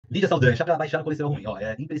Lídia Saldanha, para baixar o colesterol ruim. Ó,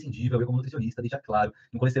 é imprescindível, eu como nutricionista, deixar claro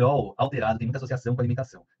que um colesterol alterado tem muita associação com a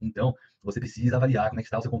alimentação. Então, você precisa avaliar como é que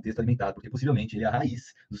está o seu contexto alimentar, porque possivelmente ele é a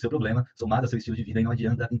raiz do seu problema, somado ao seu estilo de vida, e não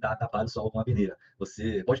adianta tentar tapar o sol com a peneira.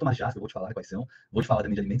 Você pode tomar chás, que eu vou te falar quais são, vou te falar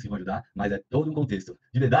também de alimentos que vão ajudar, mas é todo um contexto.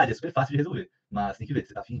 De verdade, é super fácil de resolver, mas tem que ver, você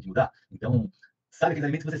está afim de mudar? Então, sabe aqueles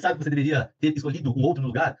alimentos que você sabe que você deveria ter escolhido um outro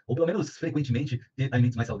lugar, ou pelo menos frequentemente ter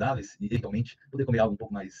alimentos mais saudáveis e eventualmente poder comer algo um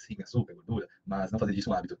pouco mais rico em açúcar, gordura, mas não fazer disso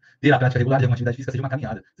um hábito. Ter a prática regular de alguma atividade física, seja uma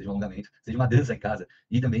caminhada, seja um alongamento, seja uma dança em casa,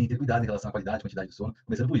 e também ter cuidado em relação à qualidade e quantidade do sono,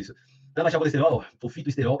 começando por isso. Para baixar o colesterol, o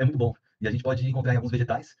fitoesterol é muito bom. E a gente pode encontrar em alguns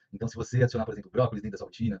vegetais. Então, se você adicionar, por exemplo, brócolis dentro da sua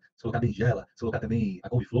rotina, se colocar berinjela, se colocar também a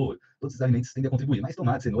couve-flor, todos esses alimentos tendem a contribuir. Mas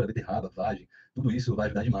tomate, cenoura, beterraba, vagem, tudo isso vai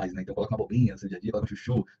ajudar demais, né? Então, coloca uma abobrinha no seu dia a dia, coloca um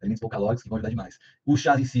chuchu, alimentos pouco calóricos que vão ajudar demais. O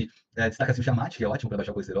chá em si, destaca-se o chá mate, que é ótimo para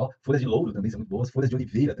baixar o colesterol. Folhas de louro também são muito boas. Folhas de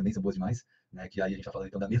oliveira também são boas demais, né? Que aí a gente está falando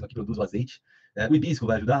então da mesma que produz o azeite. O hibisco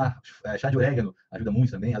vai ajudar, chá de orégano ajuda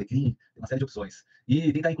muito também, alecrim, tem uma série de opções.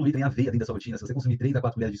 E tentar incluir também aveia dentro da sua rotina. Se você consumir 3 a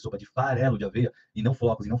 4 colheres de sopa de farelo de aveia, e não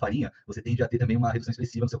flocos, e não farinha, você tende a ter também uma redução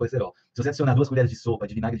expressiva no seu colesterol. Se você adicionar 2 colheres de sopa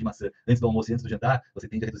de vinagre de maçã antes do almoço e antes do jantar, você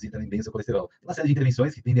tende a reduzir também bem o seu colesterol. Tem uma série de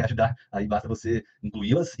intervenções que tendem a ajudar, aí basta você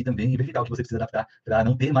incluí-las e também verificar o que você precisa adaptar para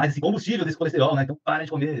não ter mais esse combustível desse colesterol, né? Então, para de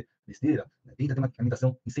comer besteira, né? Tenta ter uma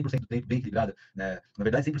alimentação em 100% do tempo bem equilibrada, né? Na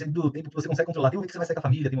verdade, 100% do tempo que você consegue controlar. Tem um momento que você vai sair com a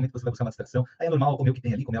família, tem um momento que você vai buscar uma distração, aí é normal comer o que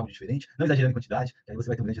tem ali, comer algo diferente, não exagerando em quantidade, que aí você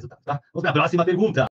vai ter um grande resultado, tá? Vamos para a próxima pergunta.